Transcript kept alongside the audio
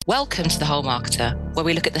Welcome to The Whole Marketer, where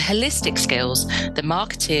we look at the holistic skills that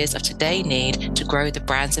marketeers of today need to grow the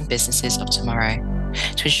brands and businesses of tomorrow,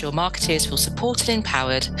 to ensure marketeers feel supported and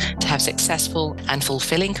empowered to have successful and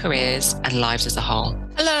fulfilling careers and lives as a whole.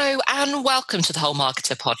 Hello, and welcome to The Whole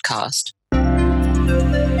Marketer podcast.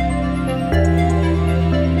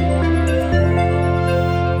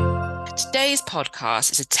 Today's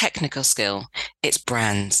podcast is a technical skill. It's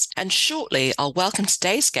brands. And shortly, I'll welcome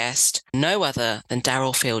today's guest, no other than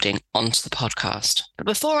Daryl Fielding, onto the podcast. But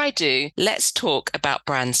before I do, let's talk about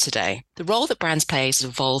brands today. The role that brands play has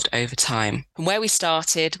evolved over time. From where we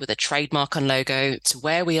started with a trademark on logo to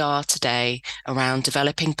where we are today around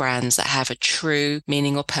developing brands that have a true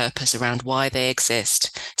meaning or purpose around why they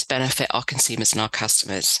exist to benefit our consumers and our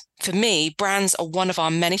customers. For me, brands are one of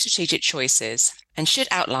our many strategic choices and should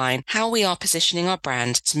outline how we are positioning our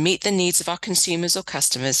brand to meet the needs of our consumers or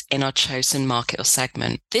customers in our chosen market or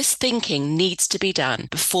segment. This thinking needs to be done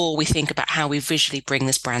before we think about how we visually bring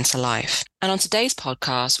this brand to life. And on today's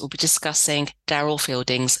podcast, we'll be discussing Daryl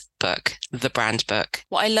Fielding's book, The Brand Book.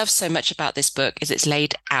 What I love so much about this book is it's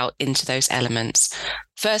laid out into those elements.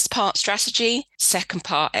 First part strategy, second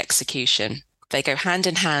part execution. They go hand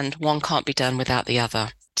in hand, one can't be done without the other.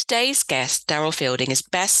 Today's guest, Daryl Fielding, is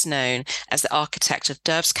best known as the architect of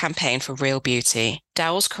Dove's campaign for Real Beauty.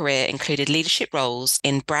 Daryl's career included leadership roles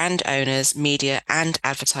in brand owners, media, and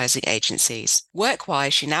advertising agencies.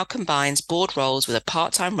 Work-wise, she now combines board roles with a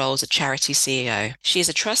part-time role as a charity CEO. She is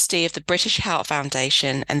a trustee of the British Heart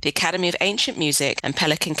Foundation and the Academy of Ancient Music and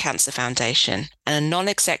Pelican Cancer Foundation, and a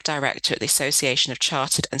non-exec director at the Association of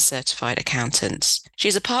Chartered and Certified Accountants. She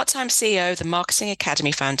is a part-time CEO of the Marketing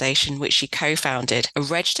Academy Foundation, which she co-founded, a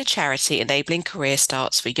registered charity enabling career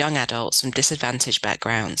starts for young adults from disadvantaged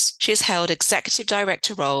backgrounds. She has held executive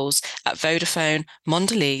director roles at Vodafone,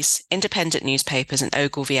 Mondelez, independent newspapers, and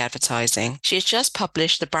Ogilvy Advertising. She has just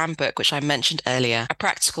published The Brand Book, which I mentioned earlier, a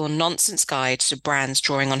practical nonsense guide to brands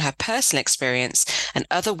drawing on her personal experience and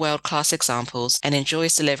other world-class examples, and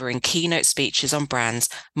enjoys delivering keynote speeches on brands,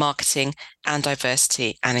 marketing, and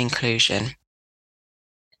diversity and inclusion.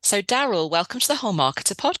 So Daryl, welcome to the Whole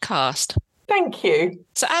Marketer podcast. Thank you.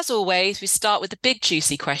 So as always, we start with the big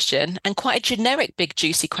juicy question, and quite a generic big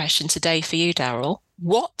juicy question today for you, Daryl.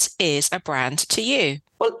 What is a brand to you?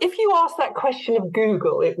 Well, if you ask that question of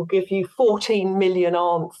Google, it will give you 14 million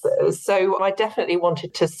answers. So I definitely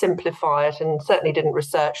wanted to simplify it and certainly didn't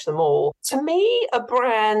research them all. To me, a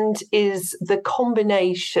brand is the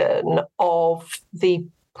combination of the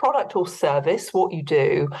product or service, what you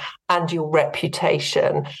do, and your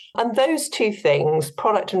reputation. And those two things,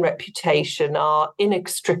 product and reputation, are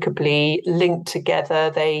inextricably linked together.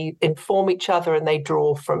 They inform each other and they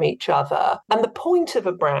draw from each other. And the point of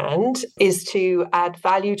a brand is to add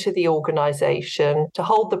value to the organization, to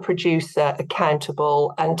hold the producer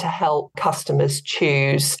accountable, and to help customers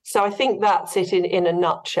choose. So I think that's it in a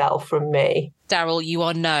nutshell from me. Daryl, you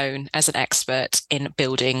are known as an expert in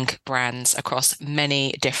building brands across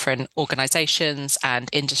many different organizations and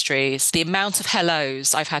industries. The amount of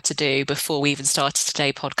hellos I've had to do before we even started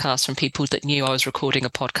today's podcast from people that knew I was recording a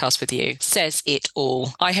podcast with you says it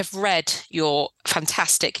all. I have read your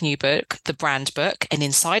fantastic new book, The Brand Book, An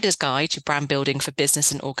Insider's Guide to Brand Building for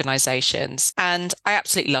Business and Organizations, and I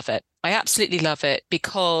absolutely love it. I absolutely love it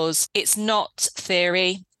because it's not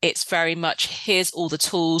theory. It's very much, here's all the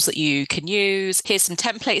tools that you can use. Here's some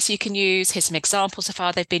templates you can use. Here's some examples of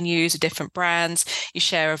how they've been used with different brands. You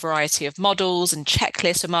share a variety of models and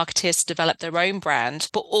checklists for marketers to develop their own brand,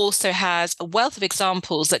 but also has a wealth of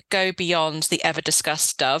examples that go beyond the ever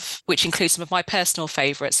discussed Dove, which includes some of my personal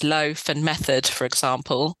favorites, Loaf and Method, for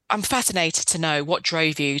example. I'm fascinated to know what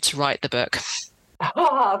drove you to write the book.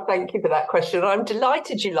 Thank you for that question. I'm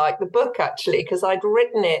delighted you like the book, actually, because I'd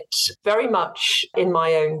written it very much in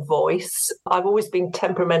my own voice. I've always been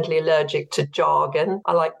temperamentally allergic to jargon.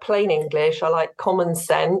 I like plain English. I like common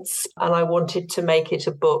sense. And I wanted to make it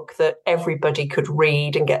a book that everybody could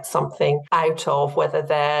read and get something out of, whether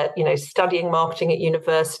they're, studying marketing at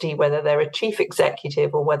university, whether they're a chief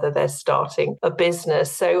executive, or whether they're starting a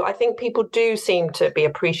business. So I think people do seem to be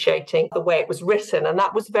appreciating the way it was written. And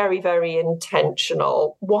that was very, very intentional.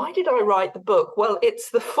 Why did I write the book? Well,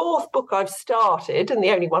 it's the fourth book I've started and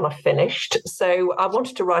the only one I finished. So I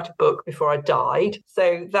wanted to write a book before I died.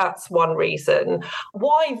 So that's one reason.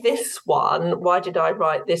 Why this one? Why did I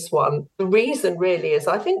write this one? The reason really is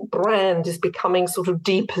I think brand is becoming sort of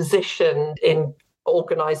depositioned in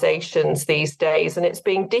organizations these days, and it's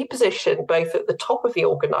being depositioned both at the top of the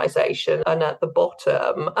organization and at the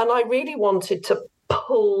bottom. And I really wanted to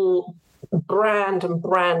pull brand and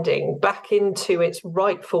branding back into its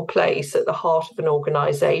rightful place at the heart of an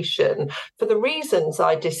organization for the reasons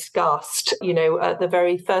I discussed, at the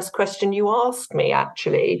very first question you asked me,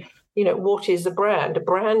 actually. What is a brand? A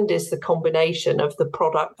brand is the combination of the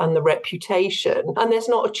product and the reputation. And there's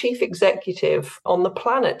not a chief executive on the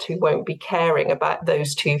planet who won't be caring about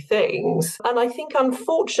those two things. And I think,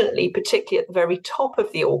 unfortunately, particularly at the very top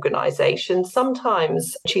of the organization,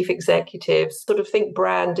 sometimes chief executives sort of think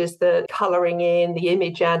brand is the colouring in, the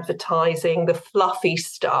image advertising, the fluffy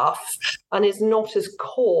stuff, and is not as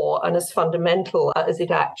core and as fundamental as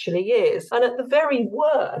it actually is. And at the very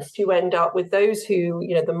worst, you end up with those who,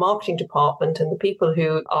 the marketing department and the people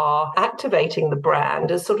who are activating the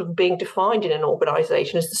brand as sort of being defined in an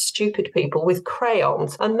organization as the stupid people with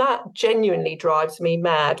crayons. And that genuinely drives me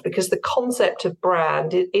mad, because the concept of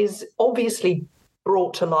brand is obviously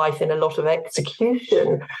brought to life in a lot of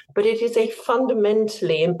execution, but it is a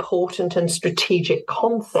fundamentally important and strategic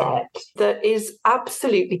concept that is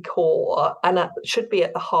absolutely core and should be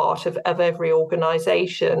at the heart of every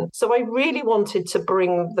organization. So I really wanted to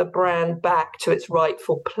bring the brand back to its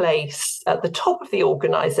rightful place at the top of the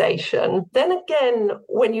organization. Then again,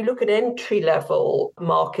 when you look at entry-level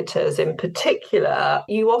marketers in particular,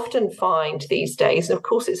 you often find these days, and of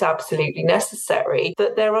course it's absolutely necessary,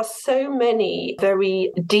 that there are so many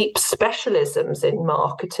very deep specialisms in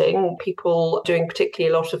marketing, people doing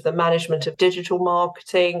particularly a lot of the management of digital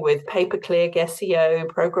marketing with pay-per-click, SEO,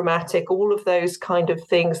 programmatic, all of those kind of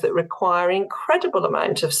things that require an incredible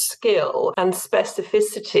amount of skill and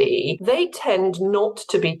specificity. They tend not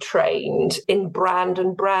to be trained in brand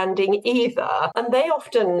and branding either. And they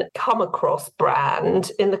often come across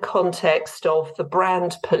brand in the context of the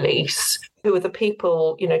brand police, who are the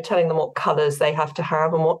people, telling them what colours they have to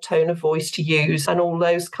have and what tone of voice to use and all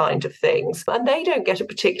those kind of things. And they don't get a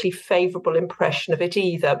particularly favourable impression of it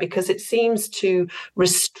either, because it seems to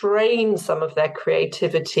restrain some of their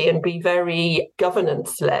creativity and be very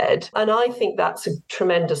governance-led. And I think that's a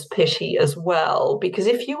tremendous pity as well, because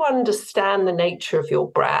if you understand the nature of your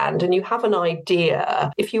brand and you have an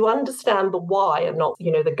idea, if you understand the why and not,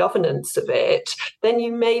 the governance of it, then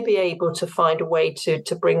you may be able to find a way to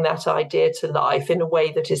bring that idea to life in a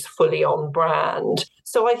way that is fully on brand.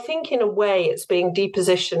 So I think in a way it's being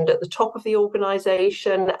depositioned at the top of the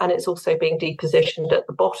organisation, and it's also being depositioned at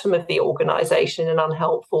the bottom of the organisation in an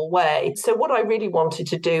unhelpful way. So what I really wanted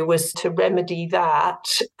to do was to remedy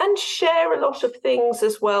that and share a lot of things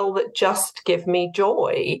as well that just give me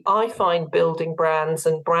joy. I find building brands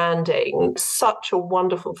and branding such a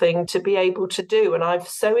wonderful thing to be able to do, and I've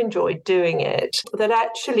so enjoyed doing it that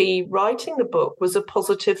actually writing the book was a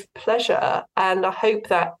positive pleasure, and I hope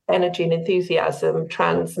that energy and enthusiasm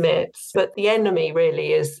transmits. But the enemy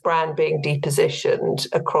really is brand being depositioned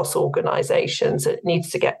across organisations. It needs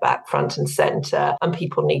to get back front and centre, and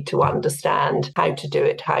people need to understand how to do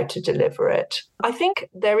it, how to deliver it. I think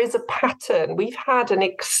there is a pattern. We've had an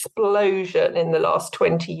explosion in the last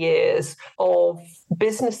 20 years of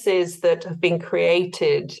businesses that have been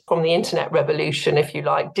created from the internet revolution, if you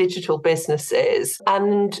like, digital businesses,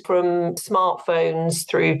 and from smartphones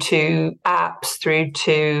through to apps, through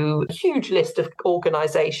to a huge list of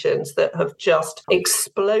organizations that have just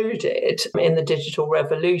exploded in the digital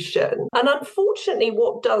revolution. And unfortunately,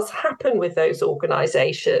 what does happen with those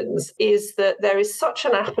organizations is that there is such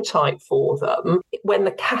an appetite for them when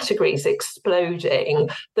the category is exploding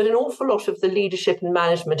that an awful lot of the leadership and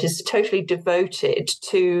management is totally devoted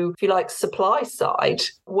to, if you like, supply side,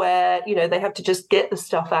 where, they have to just get the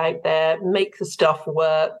stuff out there, make the stuff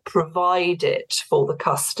work, provide it for the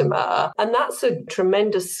customer. And that's a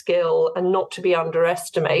tremendous skill and not to be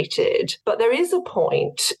underestimated. But there is a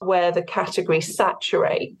point where the category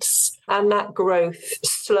saturates and that growth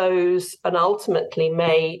slows and ultimately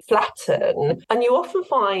may flatten. And you often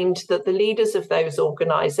find that the leaders of those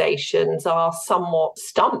organizations are somewhat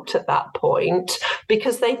stumped at that point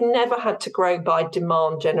because they've never had to grow by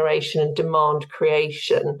demand generation and demand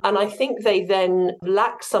creation. And I think they then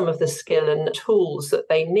lack some of the skill and tools that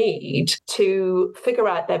they need to figure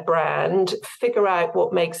out their brand, figure out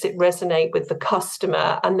what makes it resonate with the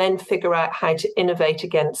customer, and then figure out how to innovate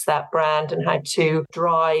against that brand and how to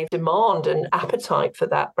drive demand and appetite for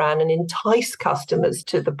that brand and entice customers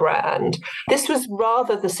to the brand. This was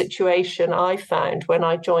rather the situation I found when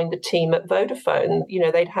I joined the team at Vodafone.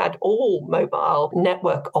 They'd had all mobile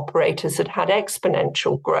network operators had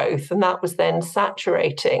exponential growth, and that was then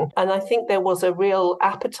saturating. And I think there was a real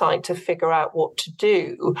appetite to figure out what to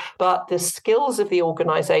do, but the skills of the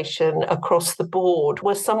organization across the board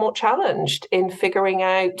were somewhat challenged in figuring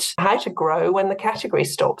out how to grow when the category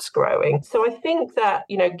stops growing. So I think that,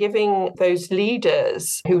 giving seeing those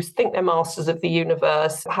leaders who think they're masters of the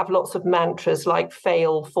universe have lots of mantras like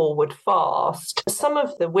fail forward fast. Some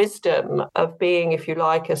of the wisdom of being, if you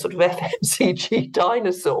like, a sort of FMCG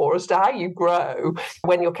dinosaur as to how you grow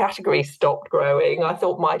when your category stopped growing, I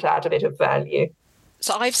thought might add a bit of value.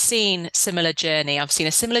 So I've seen a similar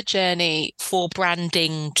journey for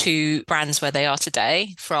branding to brands where they are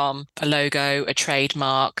today, from a logo, a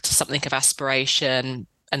trademark, to something of aspiration,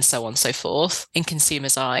 and so on and so forth in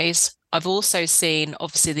consumers' eyes. I've also seen,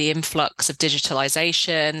 obviously, the influx of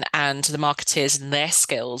digitalization and the marketers and their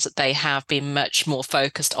skills. That they have been much more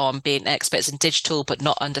focused on being experts in digital, but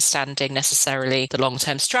not understanding necessarily the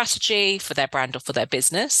long-term strategy for their brand or for their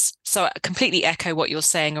business. So I completely echo what you're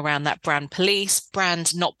saying around that brand police,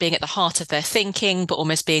 brand not being at the heart of their thinking, but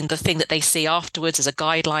almost being the thing that they see afterwards as a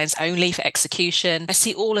guidelines only for execution. I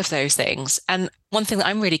see all of those things. And one thing that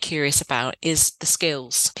I'm really curious about is the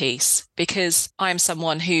skills piece, because I'm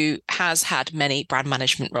someone who has had many brand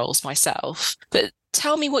management roles myself. But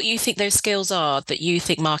tell me what you think those skills are that you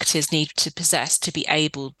think marketers need to possess to be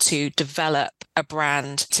able to develop a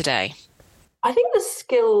brand today. I think the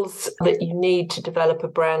skills that you need to develop a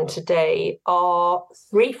brand today are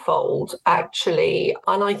threefold, actually.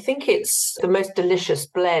 And I think it's the most delicious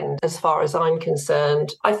blend as far as I'm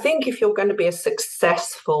concerned. I think if you're going to be a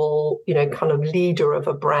successful, kind of leader of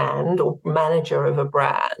a brand or manager of a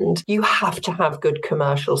brand, you have to have good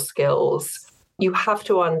commercial skills. You have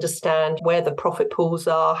to understand where the profit pools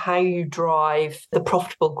are, how you drive the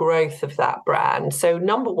profitable growth of that brand. So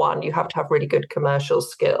number one, you have to have really good commercial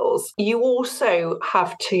skills. You also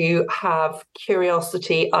have to have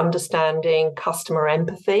curiosity, understanding, customer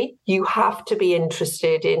empathy. You have to be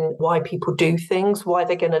interested in why people do things, why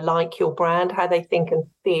they're going to like your brand, how they think and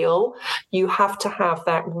feel. You have to have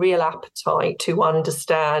that real appetite to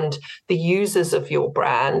understand the users of your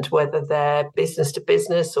brand, whether they're business to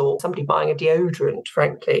business or somebody buying a deodorant,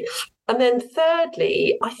 frankly. And then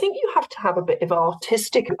thirdly, I think you have to have a bit of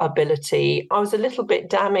artistic ability. I was a little bit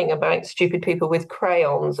damning about stupid people with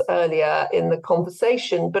crayons earlier in the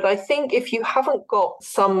conversation, but I think if you haven't got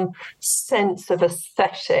some sense of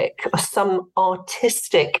aesthetic, some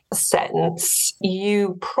artistic sense,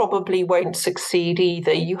 you probably won't succeed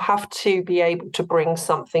either. You have to be able to bring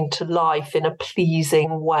something to life in a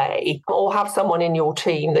pleasing way, or have someone in your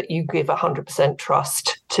team that you give 100%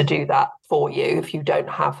 trust to do that for you if you don't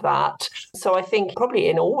have that. So I think probably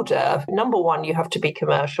in order, number one, you have to be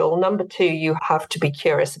commercial. Number two, you have to be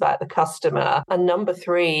curious about the customer. And number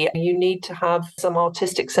three, you need to have some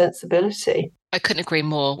artistic sensibility. I couldn't agree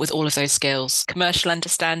more with all of those skills. Commercial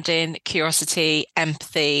understanding, curiosity,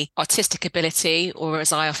 empathy, artistic ability, or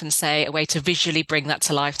as I often say, a way to visually bring that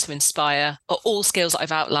to life to inspire, are all skills that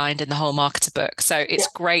I've outlined in the Whole Marketer book. So it's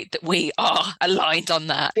great that we are aligned on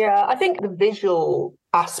that. Yeah, I think the visual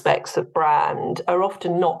aspects of brand are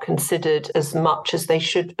often not considered as much as they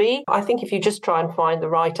should be. I think if you just try and find the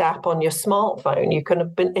right app on your smartphone, you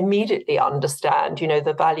can immediately understand,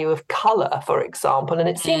 the value of color, for example. And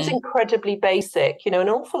it seems incredibly basic. An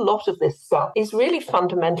awful lot of this stuff is really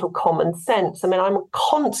fundamental common sense. I mean, I'm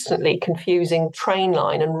constantly confusing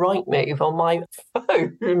Trainline and Rightmove on my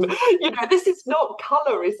phone. This is not,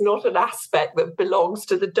 color is not an aspect that belongs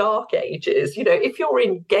to the dark ages. If you're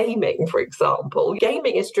in gaming, for example, gaming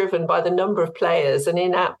is driven by the number of players and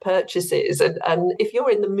in-app purchases. And if you're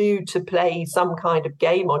in the mood to play some kind of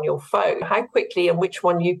game on your phone, how quickly and which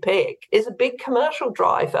one you pick is a big commercial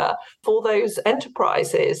driver for those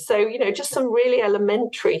enterprises. So, just some really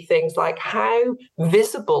elementary things like how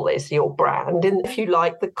visible is your brand in, if you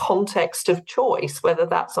like, the context of choice, whether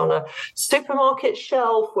that's on a supermarket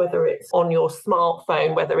shelf, whether it's on your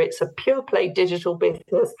smartphone, whether it's a pure play digital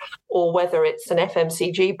business, or whether it's an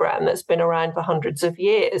FMCG brand that's been around for hundreds of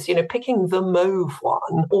years. Picking the mauve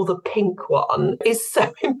one or the pink one is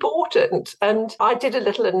so important. And I did a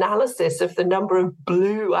little analysis of the number of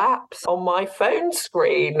blue apps on my phone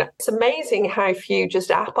screen. It's amazing how few just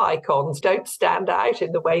app icons don't stand out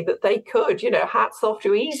in the way that they could. Hats off to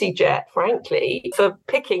EasyJet, frankly, for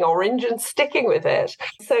picking orange and sticking with it.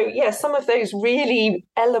 So, yeah, some of those really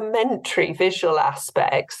elementary visual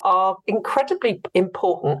aspects are incredibly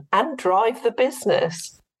important and drive the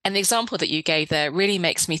business. And the example that you gave there really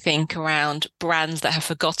makes me think around brands that have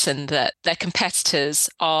forgotten that their competitors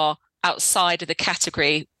are outside of the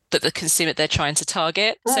category that the consumer they're trying to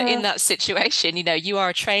target. So in that situation, you are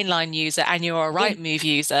a Trainline user and you are a Rightmove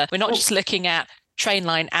user. We're not just looking at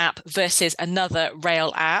Trainline app versus another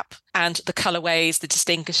rail app. and the colorways, the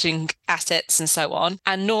distinguishing assets and so on.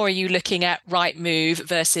 And nor are you looking at Rightmove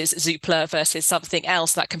versus Zoopla versus something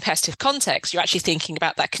else, that competitive context. You're actually thinking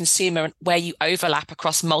about that consumer and where you overlap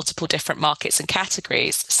across multiple different markets and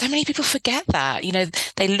categories. So many people forget that.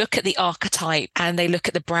 They look at the archetype and they look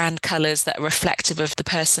at the brand colors that are reflective of the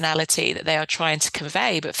personality that they are trying to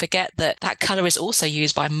convey, but forget that that color is also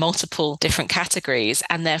used by multiple different categories.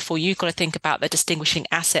 And therefore, you've got to think about the distinguishing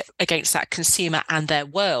asset against that consumer and their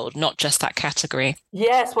world, not just that category.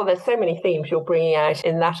 Yes, well, there's so many themes you're bringing out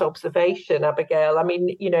in that observation, Abigail. I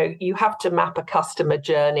mean, you have to map a customer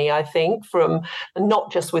journey, I think, from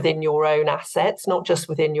not just within your own assets, not just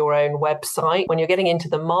within your own website. When you're getting into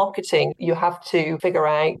the marketing, you have to figure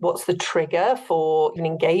out what's the trigger for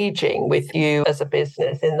engaging with you as a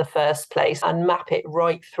business in the first place and map it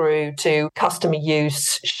right through to customer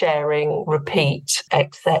use, sharing, repeat,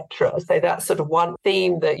 etc. So that's sort of one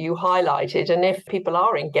theme that you highlighted. And if people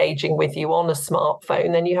are engaging with you on a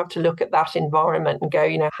smartphone, then you have to look at that environment and go,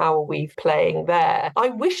 how are we playing there? I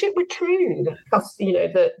wish it were true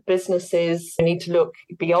that businesses need to look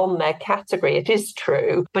beyond their category. It is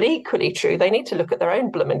true, but equally true, they need to look at their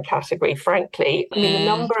own bloomin' category, frankly. I mean, the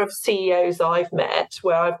number of CEOs I've met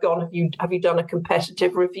where I've gone, have you done a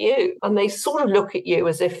competitive review? And they sort of look at you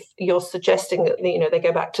as if you're suggesting that, they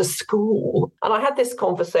go back to school. And I had this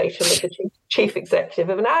conversation with the chief executive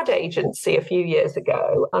of an ad agency a few years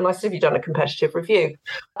ago. And I said, have you done a competitive review?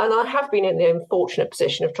 And I have been in the unfortunate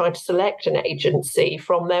position of trying to select an agency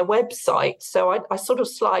from their website. So I sort of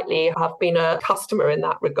slightly have been a customer in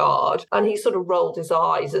that regard. And he sort of rolled his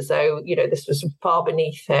eyes as though, this was far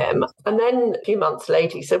beneath him. And then a few months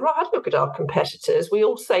later, he said, right, look at our competitors. We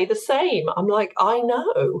all say the same. I'm like, I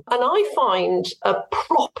know. And I find a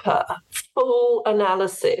proper, full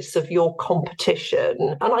analysis of your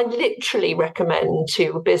competition. And I literally recommend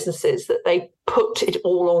to businesses that they put it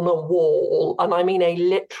all on a wall, and I mean a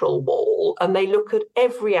literal wall, and they look at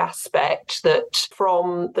every aspect, that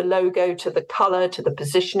from the logo to the color to the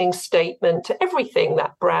positioning statement to everything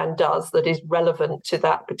that brand does that is relevant to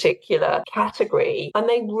that particular category, and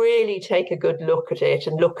they really take a good look at it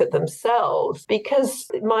and look at themselves. Because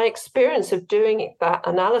my experience of doing that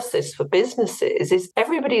analysis for businesses is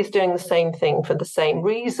everybody is doing the same thing for the same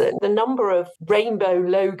reason. The number of rainbow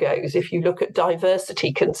logos, if you look at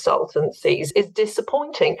diversity consultancies, is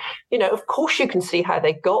disappointing. Of course you can see how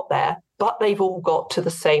they got there, but they've all got to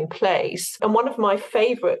the same place. And one of my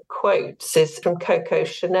favorite quotes is from Coco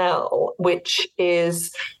Chanel, which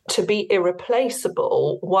is, to be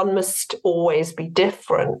irreplaceable, one must always be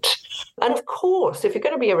different. And of course, if you're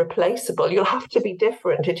going to be irreplaceable, you'll have to be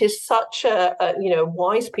different. It is such a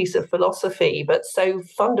wise piece of philosophy, but so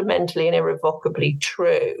fundamentally and irrevocably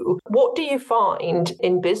true. What do you find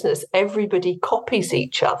in business? Everybody copies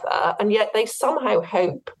each other, and yet they somehow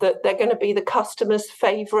hope that they're going to be the customer's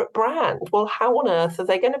favorite brand. Well, how on earth are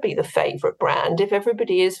they going to be the favorite brand if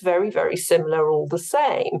everybody is very, very similar all the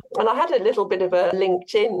same? And I had a little bit of a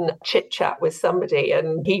LinkedIn chit chat with somebody,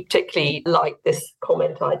 and he particularly liked this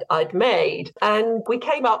comment I'd made. And we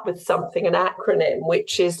came up with something, an acronym,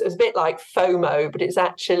 which is a bit like FOMO, but it's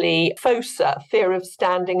actually FOSA, fear of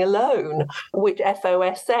standing alone, which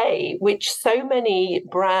FOSA, which so many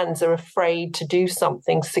brands are afraid to do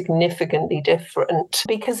something significantly different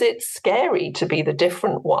because it's scary to be the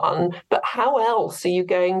different one. But how else are you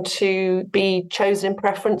going to be chosen in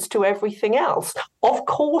preference to everything else? Of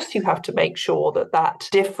course, you have to make sure that that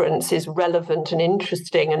difference is relevant and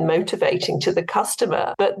interesting and motivating to the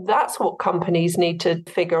customer. But that's what companies need to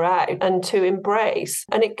figure out and to embrace.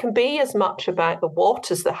 And it can be as much about the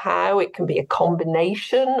what as the how. It can be a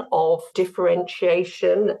combination of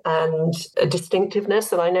differentiation and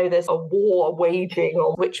distinctiveness. And I know there's a war waging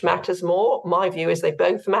on which matters more. My view is they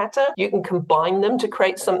both matter. You can combine them to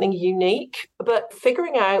create something unique. But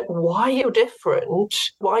figuring out why you're different,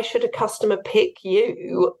 why should a customer pick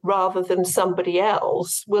you rather than somebody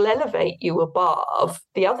else, will elevate you above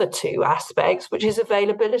the other two aspects, which is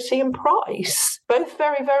availability and price. Both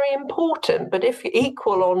very, very important. But if you're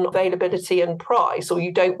equal on availability and price, or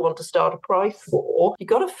you don't want to start a price war, you've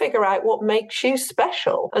got to figure out what makes you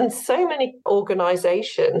special. And so many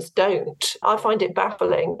organizations don't. I find it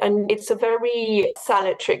baffling. And it's a very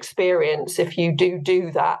salutary experience if you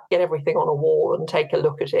do that, get everything on a wall and take a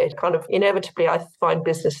look at it. Kind of inevitably, I find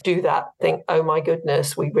business do that, think, oh my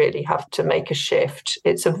goodness, we really have to make a shift.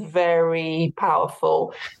 It's a very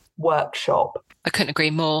powerful workshop. I couldn't agree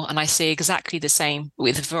more. And I see exactly the same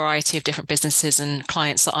with a variety of different businesses and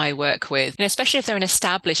clients that I work with, especially if they're an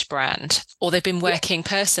established brand or they've been working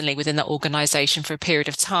personally within that organization for a period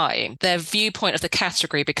of time, their viewpoint of the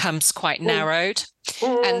category becomes quite narrowed.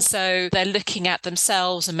 And so they're looking at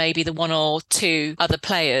themselves and maybe the one or two other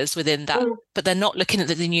players within that, but they're not looking at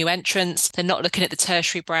the new entrants. They're not looking at the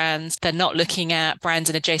tertiary brands. They're not looking at brands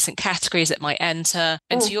in adjacent categories that might enter.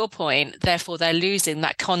 And to your point, therefore, they're losing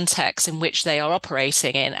that context in which they are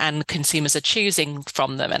operating in and consumers are choosing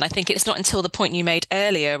from them. And I think it's not until the point you made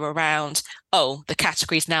earlier around, oh, the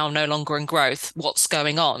category's now no longer in growth. What's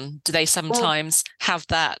going on? Do they sometimes have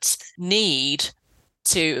that need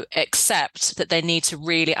to accept that they need to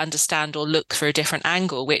really understand or look through a different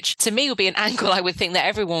angle, which to me would be an angle I would think that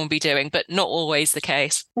everyone would be doing, but not always the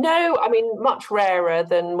case? No, I mean, much rarer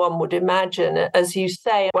than one would imagine. As you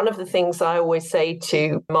say, one of the things I always say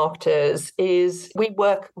to marketers is we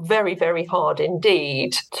work very, very hard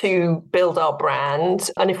indeed to build our brand.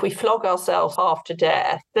 And if we flog ourselves half to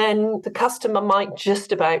death, then the customer might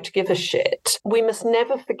just about give a shit. We must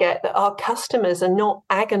never forget that our customers are not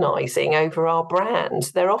agonizing over our brand.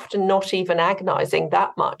 They're often not even agonizing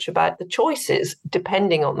that much about the choices,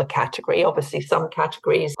 depending on the category. Obviously, some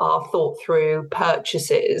categories are thought through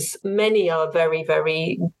purchases. Many are very,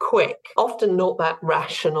 very quick, often not that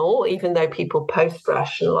rational, even though people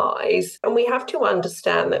post-rationalize. And we have to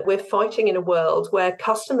understand that we're fighting in a world where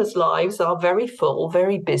customers' lives are very full,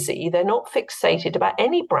 very busy. They're not fixated about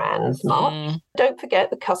any brands much. Don't forget,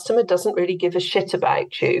 the customer doesn't really give a shit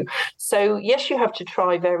about you. So, yes, you have to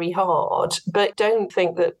try very hard, but don't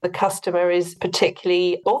think that the customer is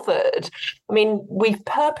particularly bothered. I mean, we've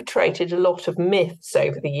perpetrated a lot of myths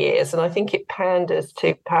over the years, and I think it panders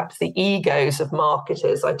to perhaps the egos of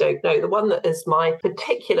marketers. I don't know. The one that is my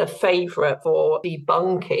particular favourite for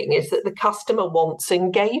debunking is that the customer wants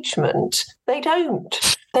engagement. They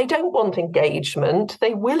don't. They don't want engagement.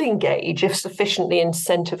 They will engage if sufficiently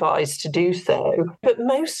incentivized to do so. But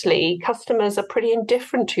mostly, customers are pretty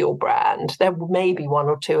indifferent to your brand. There may be one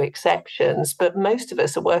or two exceptions, but most of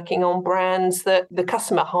us are working on brands that the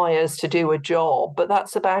customer hires to do a job, but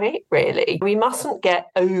that's about it, really. We mustn't get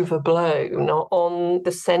overblown on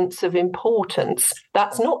the sense of importance.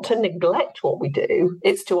 That's not to neglect what we do.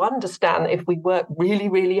 It's to understand that if we work really,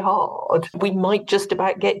 really hard, we might just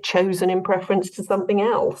about get chosen in preference to something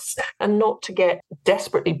else. And not to get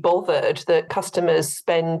desperately bothered that customers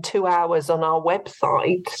spend 2 hours on our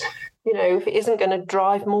website, you know, if it isn't going to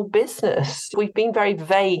drive more business. We've been very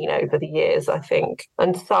vain over the years, I think,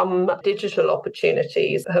 and some digital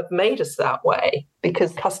opportunities have made us that way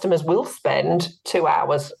because customers will spend 2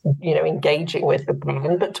 hours, you know, engaging with the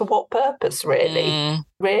brand, but to what purpose, really?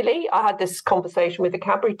 Really? I had this conversation with the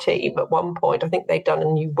Cadbury team at one point. I think they'd done a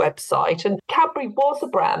new website, and Cadbury was a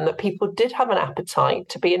brand that people did have an appetite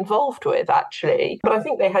to be involved with, actually. But I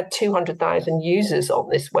think they had 200,000 users on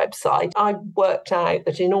this website. I worked out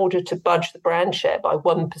that in order to budge the brand share by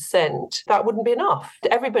 1%, that wouldn't be enough.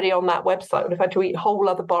 Everybody on that website would have had to eat a whole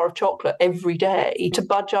other bar of chocolate every day to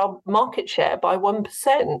budge our market share by 1%.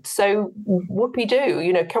 So what we do,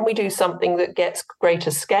 you know, can we do something that gets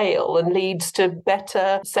greater scale and leads to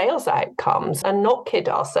better sales outcomes and not kid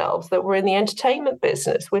ourselves that we're in the entertainment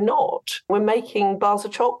business? We're not. We're making bars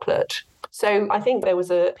of chocolate. So I think there was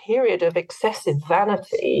a period of excessive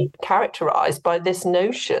vanity characterized by this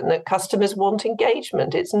notion that customers want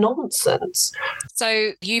engagement. It's nonsense.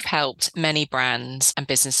 So you've helped many brands and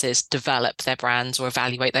businesses develop their brands or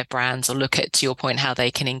evaluate their brands or look at, to your point, how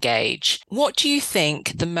they can engage. What do you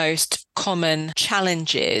think the most common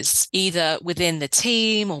challenges, either within the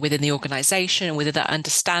team or within the organization and within that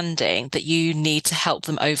understanding, that you need to help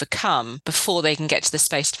them overcome before they can get to the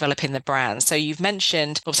space of developing the brand? So you've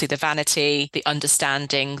mentioned obviously the vanity, the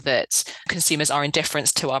understanding that consumers are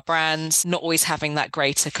indifferent to our brands, not always having that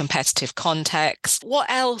greater competitive context. What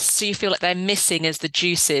else do you feel like they're missing as the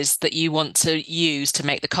juices that you want to use to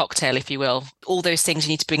make the cocktail, if you will? All those things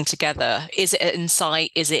you need to bring together. Is it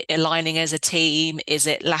insight? Is it aligning as a team? Is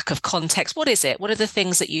it lack of context? What is it? What are the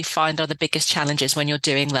things that you find are the biggest challenges when you're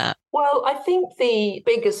doing that? Well, I think the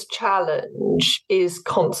biggest challenge is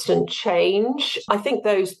constant change. I think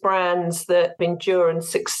those brands that endure and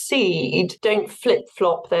succeed don't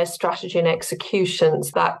flip-flop their strategy and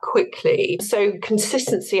executions that quickly. So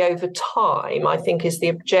consistency over time, I think, is the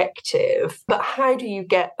objective. But how do you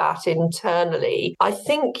get that internally? I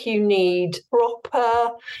think you need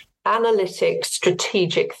proper analytic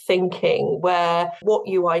strategic thinking, where what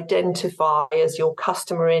you identify as your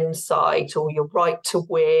customer insight or your right to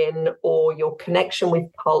win or your connection with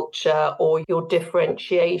culture or your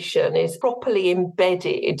differentiation is properly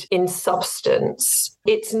embedded in substance.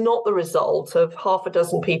 It's not the result of half a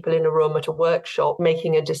dozen people in a room at a workshop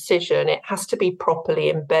making a decision. It has to be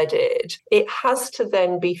properly embedded. It has to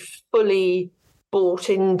then be fully bought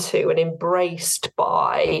into and embraced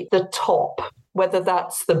by the top whether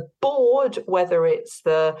that's the board, whether it's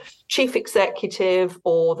the chief executive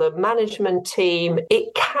or the management team.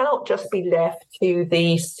 It cannot just be left to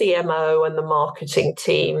the CMO and the marketing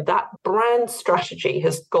team. That brand strategy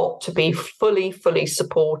has got to be fully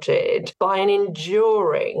supported by an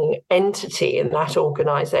enduring entity in that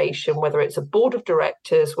organization, whether it's a board of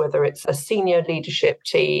directors, whether it's a senior leadership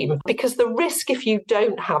team, because the risk, if you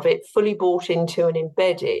don't have it fully bought into and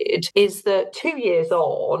embedded, is that 2 years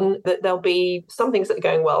on, that there'll be some things that are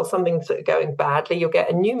going well, some things that are going badly. You'll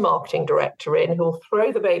get a new marketing director in who'll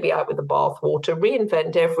throw the baby out with the bathwater,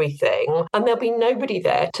 reinvent everything, and there'll be nobody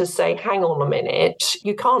there to say, hang on a minute,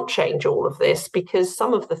 you can't change all of this, because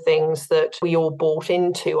some of the things that we all bought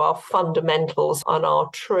into are fundamentals and are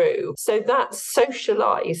true. So that's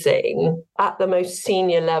socializing at the most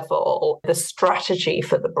senior level, the strategy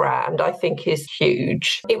for the brand, I think is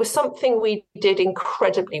huge. It was something we did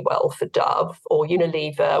incredibly well for Dove, or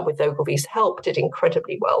Unilever with Ogilvy's help did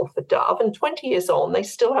incredibly well for Dove. And 20 years on, they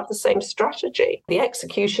still have the same strategy. The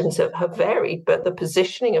executions have varied, but the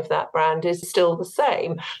positioning of that brand is still the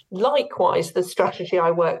same. Likewise, the strategy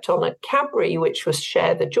I worked on at Cadbury, which was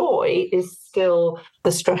Share the Joy, is still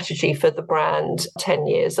the strategy for the brand 10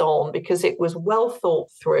 years on, because it was well thought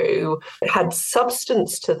through, it had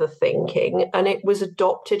substance to the thinking, and it was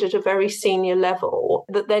adopted at a very senior level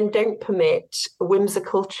that then don't permit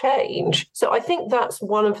whimsical change. So I think that's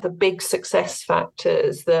one of the big success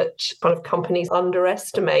factors that kind of companies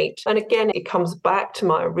underestimate. And again, it comes back to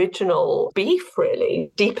my original beef,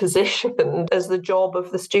 really, depositioned as the job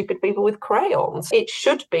of the stupid people with crayons. It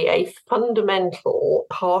should be a fundamental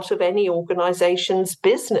part of any organization's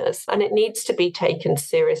business, and it needs to be taken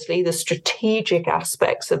seriously. The strategic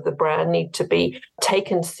aspects of the brand need to be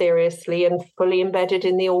taken seriously and fully embedded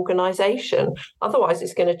in the organization. Otherwise,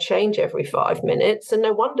 it's going to change every 5 minutes, and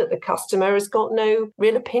no wonder the customer has got no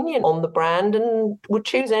real opinion on the brand and would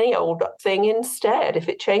choose any old thing instead. If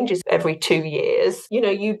it changes every 2 years,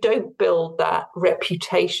 you don't build that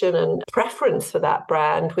reputation and preference for that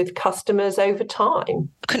brand with customers over time.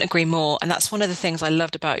 I couldn't agree more. And that's one of the things I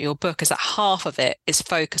loved about your book, is that half of it is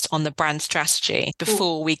focused on the brand strategy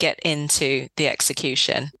before we get into the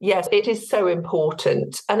execution. Yes, it is so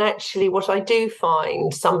important. And actually, what I do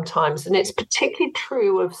find sometimes, and it's particularly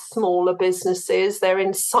true of smaller businesses, they're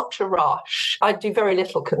in such a rush. I do very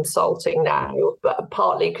little consulting now, but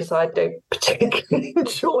partly because I don't particularly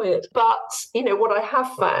enjoy it. But, what I have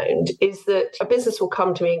found is that a business will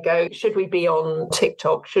come to me and go, should we be on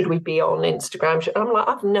TikTok? Should we be on Instagram? And I'm like,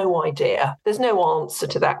 I have no idea. There's no answer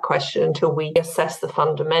to that question until we assess the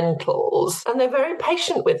fundamentals. And they're very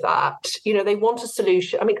impatient with that. They want a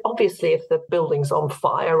solution. I mean, obviously, if the building's on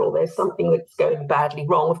fire or there's something that's going badly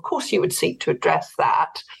wrong, of course you would seek to address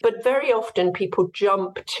that. But very often people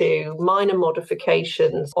jump to minor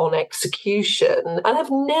modifications on execution and have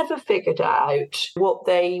never figured out what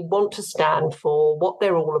they want to stand for, what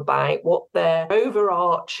they're all about, what their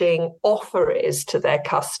overarching offer is to their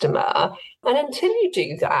customer. And until you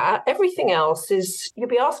do that, everything else is, you'll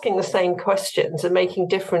be asking the same questions and making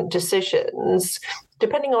different decisions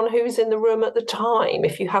depending on who's in the room at the time,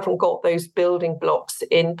 if you haven't got those building blocks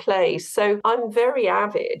in place. So I'm very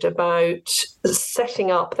avid about setting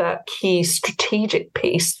up that key strategic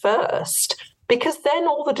piece first, because then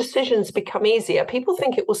all the decisions become easier. People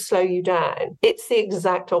think it will slow you down. It's the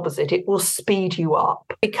exact opposite. It will speed you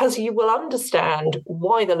up, because you will understand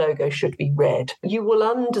why the logo should be red. You will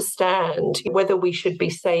understand whether we should be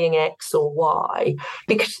saying X or Y,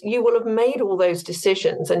 because you will have made all those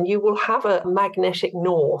decisions, and you will have a magnetic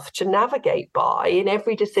north to navigate by in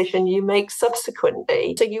every decision you make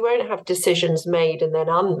subsequently. So you won't have decisions made and then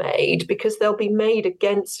unmade, because they'll be made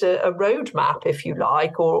against a roadmap, if you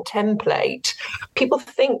like, or template. People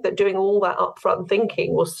think that doing all that upfront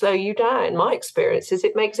thinking will slow you down. My experience is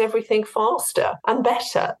it makes everything faster and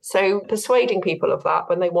better. So persuading people of that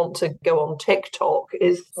when they want to go on TikTok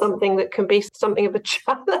is something that can be something of a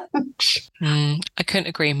challenge. I couldn't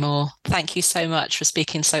agree more. Thank you so much for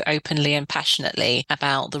speaking so openly and passionately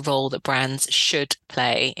about the role that brands should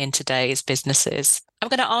play in today's businesses. I'm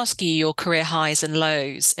going to ask you your career highs and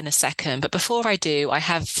lows in a second, but before I do, I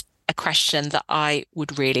have a question that I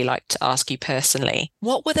would really like to ask you personally.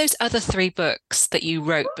 What were those other 3 books that you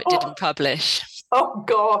wrote but didn't publish? Oh,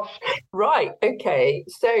 gosh. Right. Okay.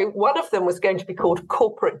 So one of them was going to be called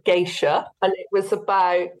Corporate Geisha, and it was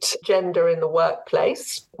about gender in the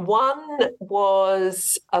workplace. One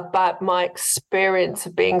was about my experience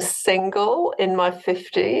of being single in my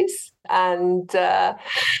 50s. And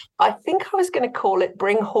I think I was going to call it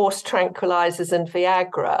Bring Horse Tranquilizers and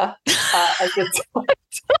Viagra as a title.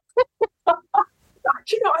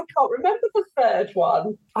 Do you know, I can't remember the third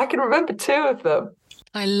one. I can remember two of them.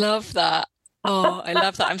 I love that. Oh, I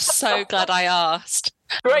love that. I'm so glad I asked.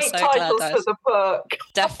 Great titles for the book.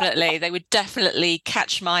 Definitely. They would definitely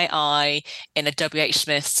catch my eye in a W.H.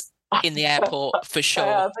 Smith's in the airport for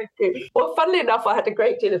sure. Thank you. Well, funnily enough, I had a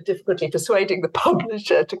great deal of difficulty persuading the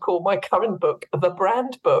publisher to call my current book the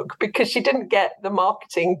brand book because she didn't get the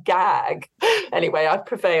marketing gag. Anyway, I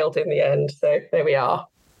prevailed in the end. So there we are.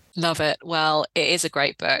 Love it. Well, it is a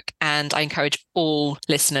great book, and I encourage all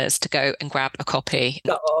listeners to go and grab a copy.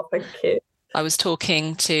 Oh, thank you. I was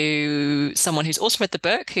talking to someone who's also read the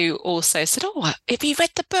book, who also said, "Oh, have you read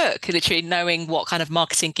the book?" Literally knowing what kind of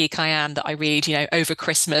marketing geek I am, that I read, over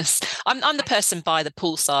Christmas. I'm the person by the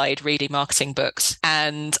poolside reading marketing books.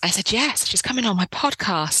 And I said, yes, she's coming on my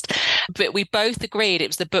podcast. But we both agreed it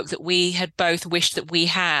was the book that we had both wished that we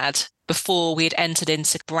had before we had entered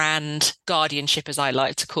into brand guardianship, as I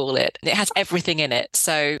like to call it. It has everything in it.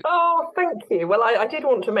 So, oh, thank you. Well, I did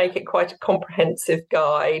want to make it quite a comprehensive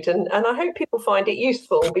guide, and I hope people find it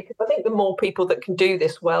useful, because I think the more people that can do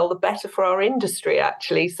this well, the better for our industry,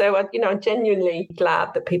 actually. So, I'm genuinely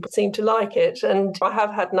glad that people seem to like it. And I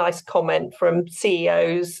have had nice comment from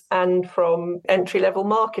CEOs and from entry-level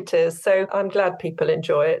marketers. So I'm glad people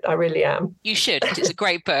enjoy it. I really am. You should, because it's a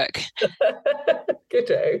great book.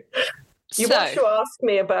 Good-o. You want to ask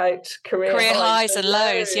me about career highs and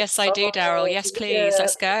lows. Yes, I do, Daryl. Yes, please.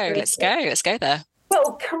 Yeah. Let's go there.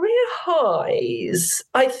 Well, career highs,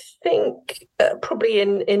 I think probably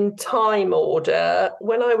in time order.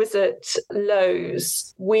 When I was at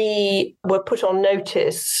Lowe's, we were put on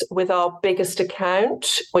notice with our biggest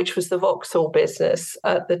account, which was the Vauxhall business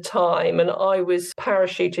at the time. And I was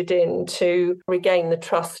parachuted in to regain the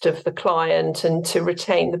trust of the client and to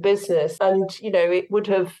retain the business. And, it would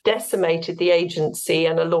have decimated the agency,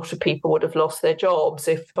 and a lot of people would have lost their jobs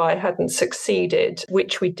if I hadn't succeeded,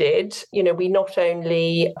 which we did. We not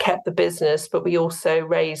only kept the business, but we also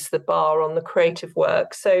raised the bar on the creative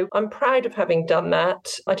work. So I'm proud of having done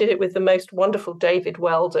that. I did it with the most wonderful David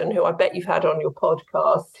Weldon, who I bet you've had on your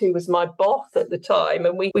podcast, who was my boss at the time.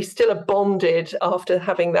 And we still are bonded after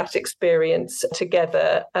having that experience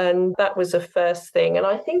together. And that was a first thing. And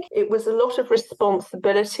I think it was a lot of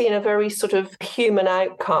responsibility and a very sort of human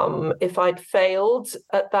outcome if I'd failed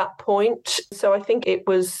at that point. So I think it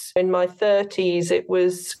was in my 30s, it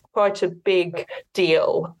was quite a big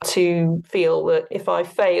deal to feel that if I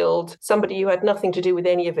failed, somebody who had nothing to do with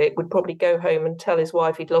any of it would probably go home and tell his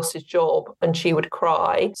wife he'd lost his job, and she would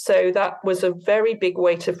cry. So that was a very big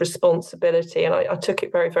weight of responsibility, and I took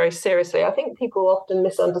it very, very seriously. I think people often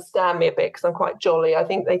misunderstand me a bit because I'm quite jolly. I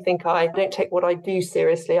think they think I don't take what I do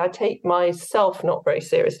seriously. I take myself not very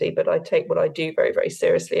seriously, but I take what I do very, very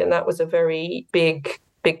seriously. And that was a very big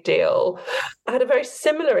deal. I had a very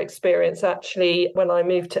similar experience actually when I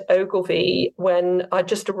moved to Ogilvy, when I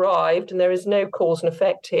just arrived, and there is no cause and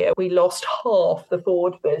effect here. We lost half the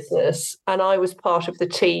Ford business, and I was part of the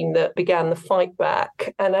team that began the fight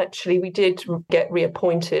back. And actually we did get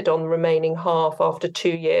reappointed on the remaining half after 2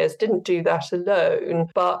 years. Didn't do that alone,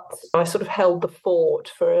 but I sort of held the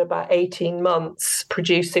fort for about 18 months,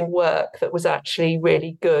 producing work that was actually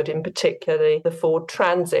really good, in particular the Ford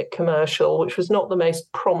Transit commercial, which was not the most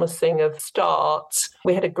promising of starts.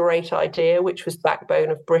 We had a great idea, which was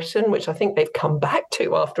Backbone of Britain, which I think they've come back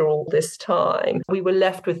to after all this time. We were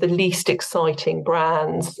left with the least exciting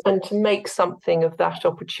brands, and to make something of that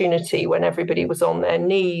opportunity when everybody was on their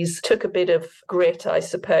knees took a bit of grit, I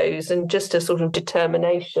suppose, and just a sort of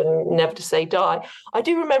determination never to say die. I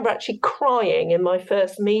do remember actually crying in my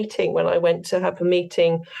first meeting when I went to have a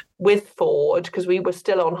meeting with Ford, because we were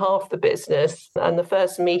still on half the business. And the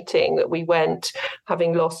first meeting that we went,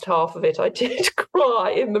 having lost half of it, I did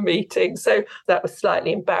cry in the meeting. So that was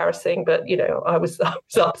slightly embarrassing, but, I was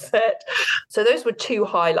upset. So those were two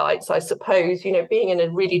highlights, I suppose, being in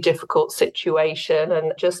a really difficult situation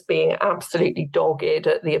and just being absolutely dogged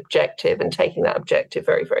at the objective and taking that objective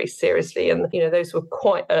very, very seriously. And, those were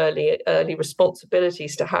quite early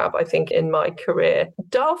responsibilities to have, I think, in my career.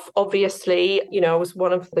 Dove, obviously, I was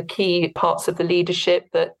one of the key parts of the leadership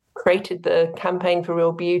that created the campaign for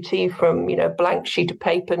Real Beauty from, blank sheet of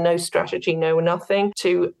paper, no strategy, no nothing,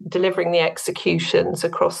 to delivering the executions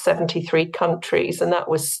across 73 countries. And that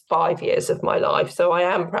was 5 years of my life. So I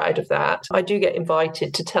am proud of that. I do get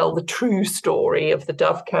invited to tell the true story of the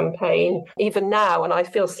Dove campaign, even now. And I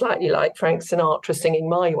feel slightly like Frank Sinatra singing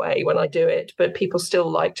My Way when I do it. But people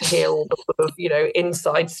still like to hear all the sort of,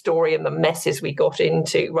 inside story and the messes we got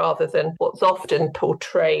into, rather than what's often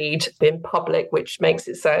portrayed in public, which makes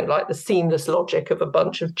it sound sound like the seamless logic of a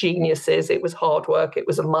bunch of geniuses. It was hard work, it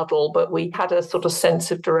was a muddle, but we had a sort of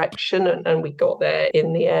sense of direction and we got there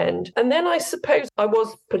in the end. And then I suppose I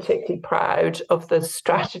was particularly proud of the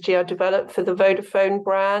strategy I developed for the Vodafone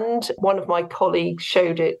brand. One of my colleagues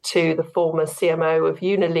showed it to the former CMO of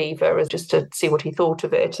Unilever just to see what he thought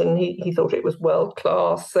of it, and he thought it was world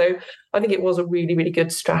class. So I think it was a really, really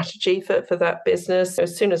good strategy for that business.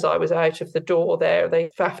 As soon as I was out of the door there, they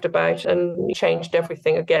faffed about and changed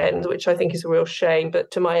everything again, which I think is a real shame.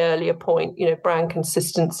 But to my earlier point, brand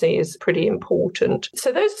consistency is pretty important.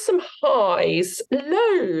 So those are some highs.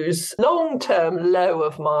 Lows, long-term low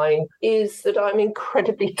of mine is that I'm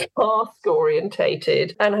incredibly task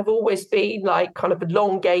orientated and have always been like kind of a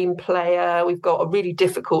long game player. We've got a really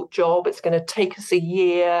difficult job. It's going to take us a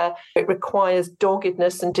year. It requires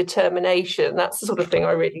doggedness and determination. That's the sort of thing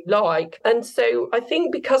I really like. And so I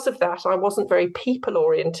think because of that, I wasn't very people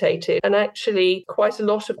orientated. And actually, quite a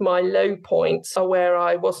lot of my low points are where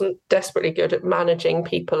I wasn't desperately good at managing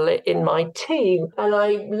people in my team. And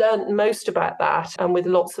I learned most about that. And with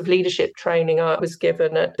lots of leadership training I was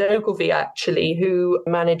given at Ogilvy, actually, who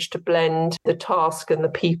managed to blend the task and the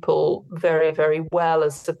people very, very well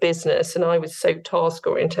as a business. And I was so task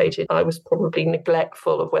orientated, I was probably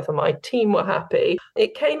neglectful of whether my team were happy.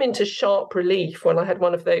 It came into sharp relief when I had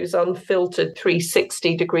one of those unfiltered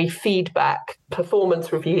 360-degree feedback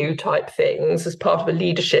performance review type things as part of a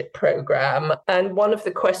leadership program. And one of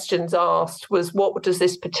the questions asked was, what does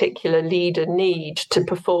this particular leader need to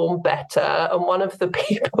perform better? And one of the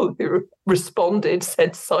people who responded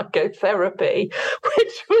said psychotherapy,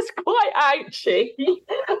 which was quite ouchy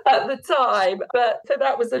at the time. But so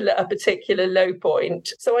that was a particular low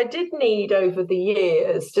point. So I did need over the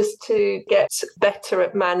years just to get better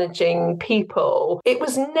at managing people. It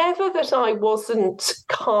was never that I wasn't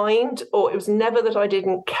kind, or it was never that I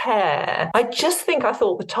didn't care. I just think I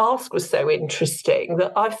thought the task was so interesting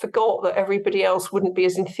that I forgot that everybody else wouldn't be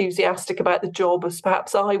as enthusiastic about the job as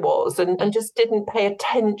perhaps I was, and just didn't pay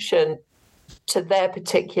attention to their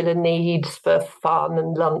particular needs for fun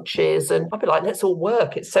and lunches. And I'd be like, let's all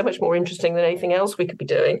work. It's so much more interesting than anything else we could be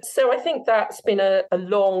doing. So I think that's been a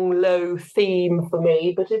long, low theme for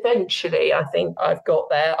me. But eventually, I think I've got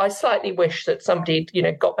there. I slightly wish that somebody,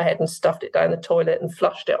 got my head and stuffed it down the toilet and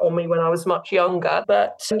flushed it on me when I was much younger.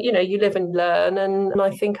 But, you live and learn. And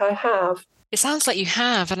I think I have. It sounds like you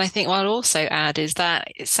have. And I think what I'll also add is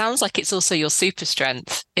that it sounds like it's also your super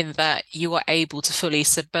strength in that you are able to fully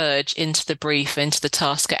submerge into the brief, into the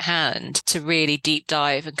task at hand to really deep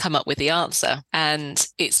dive and come up with the answer. And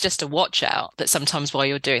it's just a watch out that sometimes while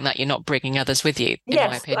you're doing that, you're not bringing others with you, in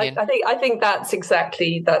my opinion. I think that's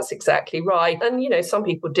exactly right. And, some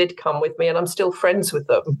people did come with me and I'm still friends with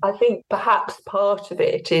them. I think perhaps part of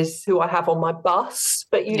it is who I have on my bus,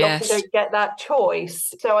 but you often don't get that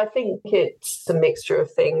choice. So I think it's a mixture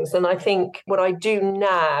of things. And I think what I do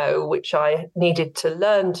now, which I needed to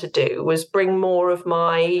learn to do, was bring more of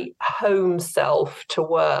my home self to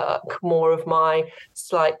work, more of my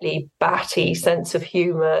slightly batty sense of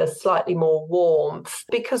humour, slightly more warmth.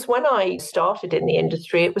 Because when I started in the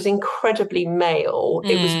industry, it was incredibly male.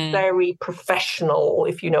 It was very professional,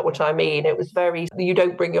 if you know what I mean. It was very, you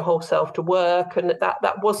don't bring your whole self to work. And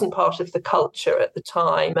that wasn't part of the culture at the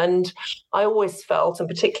time. And I always felt, and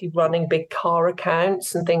particularly running big car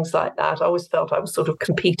accounts and things like that, I always felt I was sort of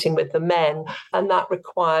competing with the men. And that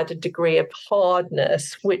required a degree of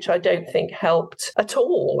hardness, which I don't think helped at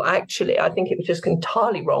all, actually. I think it was just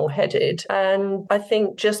entirely wrong-headed. And I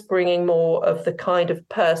think just bringing more of the kind of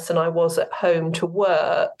person I was at home to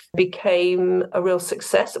work became a real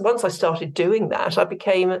success. Once I started doing that, I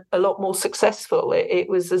became a lot more successful. It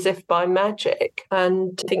was as if by magic.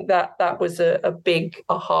 And I think that was a big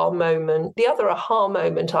aha moment. The other aha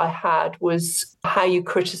moment I had was how you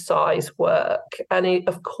criticize work. And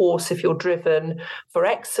of course, if you're driven for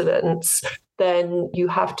excellence, then you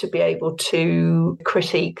have to be able to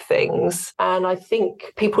critique things. And I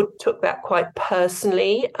think people took that quite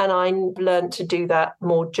personally, and I learned to do that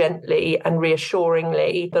more gently and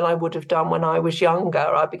reassuringly than I would have done when I was younger.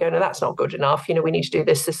 I'd be going, no, that's not good enough. We need to do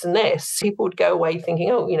this, this and this. People would go away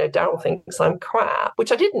thinking, oh, Daryl thinks I'm crap,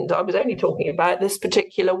 which I didn't. I was only talking about this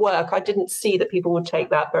particular work. I didn't see that people would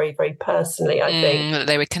take that very, very personally, I think.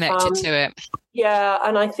 They were connected to it. Yeah,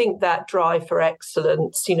 and I think that drive for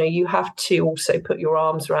excellence, you have to also put your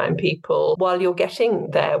arms around people while you're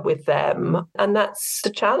getting there with them. And that's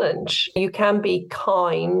the challenge. You can be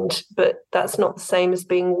kind, but that's not the same as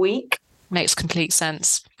being weak. Makes complete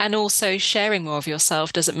sense. And also sharing more of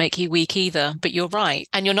yourself doesn't make you weak either, but you're right.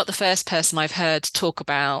 And you're not the first person I've heard talk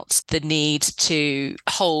about the need to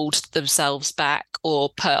hold themselves back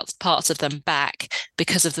or parts of them back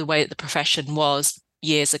because of the way that the profession was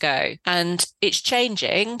years ago. And it's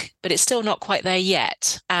changing, but it's still not quite there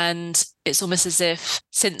yet. And it's almost as if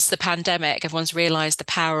since the pandemic, everyone's realized the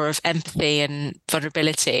power of empathy and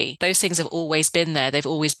vulnerability. Those things have always been there. They've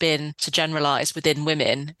always been, to generalize, within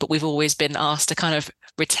women, but we've always been asked to kind of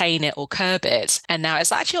retain it or curb it. And now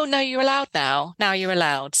it's actually, oh no, you're allowed now. Now you're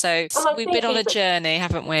allowed. So we've been on a journey,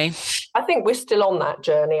 haven't we? I think we're still on that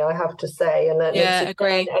journey, I have to say. And yeah,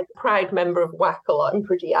 agree. As a proud member of WACL, I'm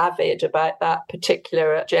pretty avid about that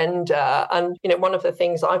particular agenda. And, one of the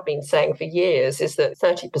things I've been saying for years is that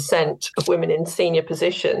 30% of women in senior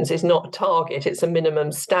positions is not a target, it's a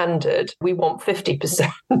minimum standard. We want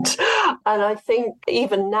 50%. And I think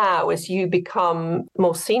even now, as you become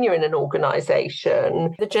more senior in an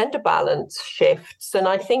organisation, the gender balance shifts. And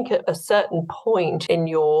I think at a certain point in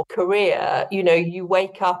your career, you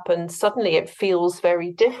wake up and suddenly it feels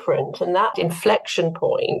very different. And that inflection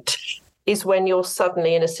point is when you're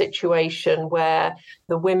suddenly in a situation where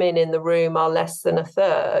the women in the room are less than a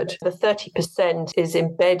third. The 30% is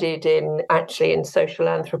embedded in social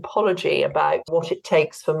anthropology about what it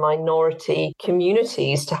takes for minority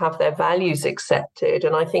communities to have their values accepted.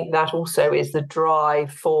 And I think that also is the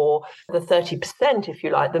drive for the 30%, if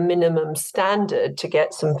you like, the minimum standard to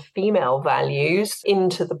get some female values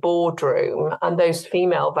into the boardroom. And those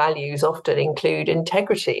female values often include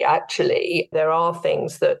integrity, actually. There are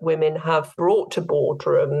things that women have brought to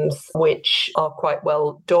boardrooms which are quite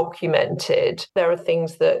well documented. There are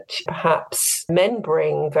things that perhaps men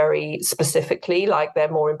bring very specifically, like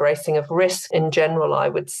they're more embracing of risk in general, I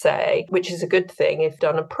would say, which is a good thing if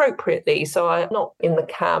done appropriately. So I'm not in the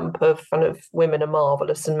camp of kind of women are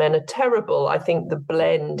marvellous and men are terrible. I think the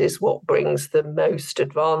blend is what brings the most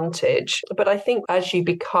advantage. But I think as you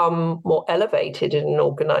become more elevated in an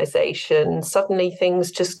organisation, suddenly things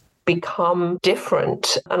just become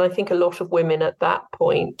different. And I think a lot of women at that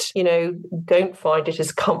point, don't find it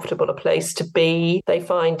as comfortable a place to be. They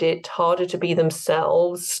find it harder to be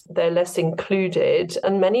themselves. They're less included.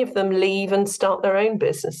 And many of them leave and start their own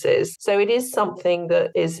businesses. So it is something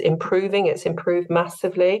that is improving. It's improved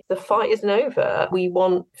massively. The fight isn't over. We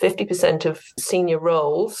want 50% of senior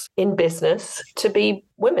roles in business to be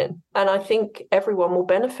women. And I think everyone will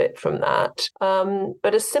benefit from that.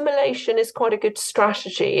 But assimilation is quite a good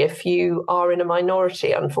strategy if you are in a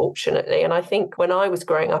minority, unfortunately. And I think when I was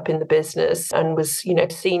growing up in the business and was,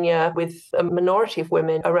 senior with a minority of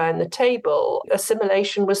women around the table,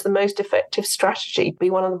 assimilation was the most effective strategy.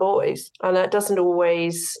 Be one of the boys. And that doesn't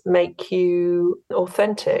always make you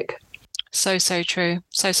authentic. So true.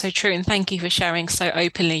 So true. And thank you for sharing so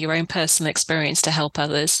openly your own personal experience to help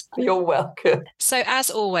others. You're welcome. So as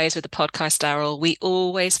always with the podcast, Daryl, we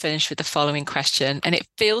always finish with the following question. And it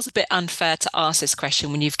feels a bit unfair to ask this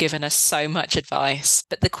question when you've given us so much advice.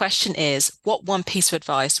 But the question is, what one piece of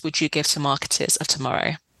advice would you give to marketers of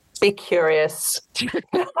tomorrow? Be curious.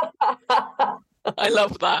 I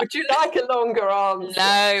love that. Would you like a longer answer?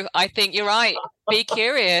 No, I think you're right. Be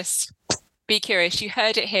curious. Be curious. You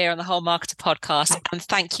heard it here on the Whole Marketer podcast. And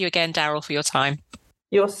thank you again, Daryl, for your time.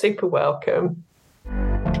 You're super welcome.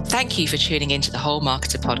 Thank you for tuning into the Whole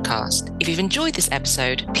Marketer podcast. If you've enjoyed this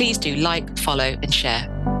episode, please do like, follow, and share.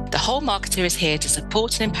 The Whole Marketer is here to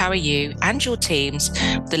support and empower you and your teams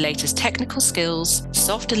with the latest technical skills,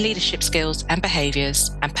 soft and leadership skills and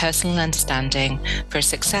behaviors, and personal understanding for a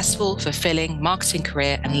successful, fulfilling marketing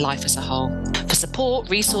career and life as a whole. For support,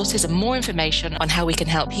 resources, and more information on how we can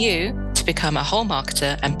help you to become a whole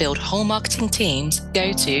marketer and build whole marketing teams,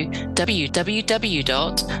 go to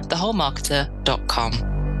www.thewholemarketer.com.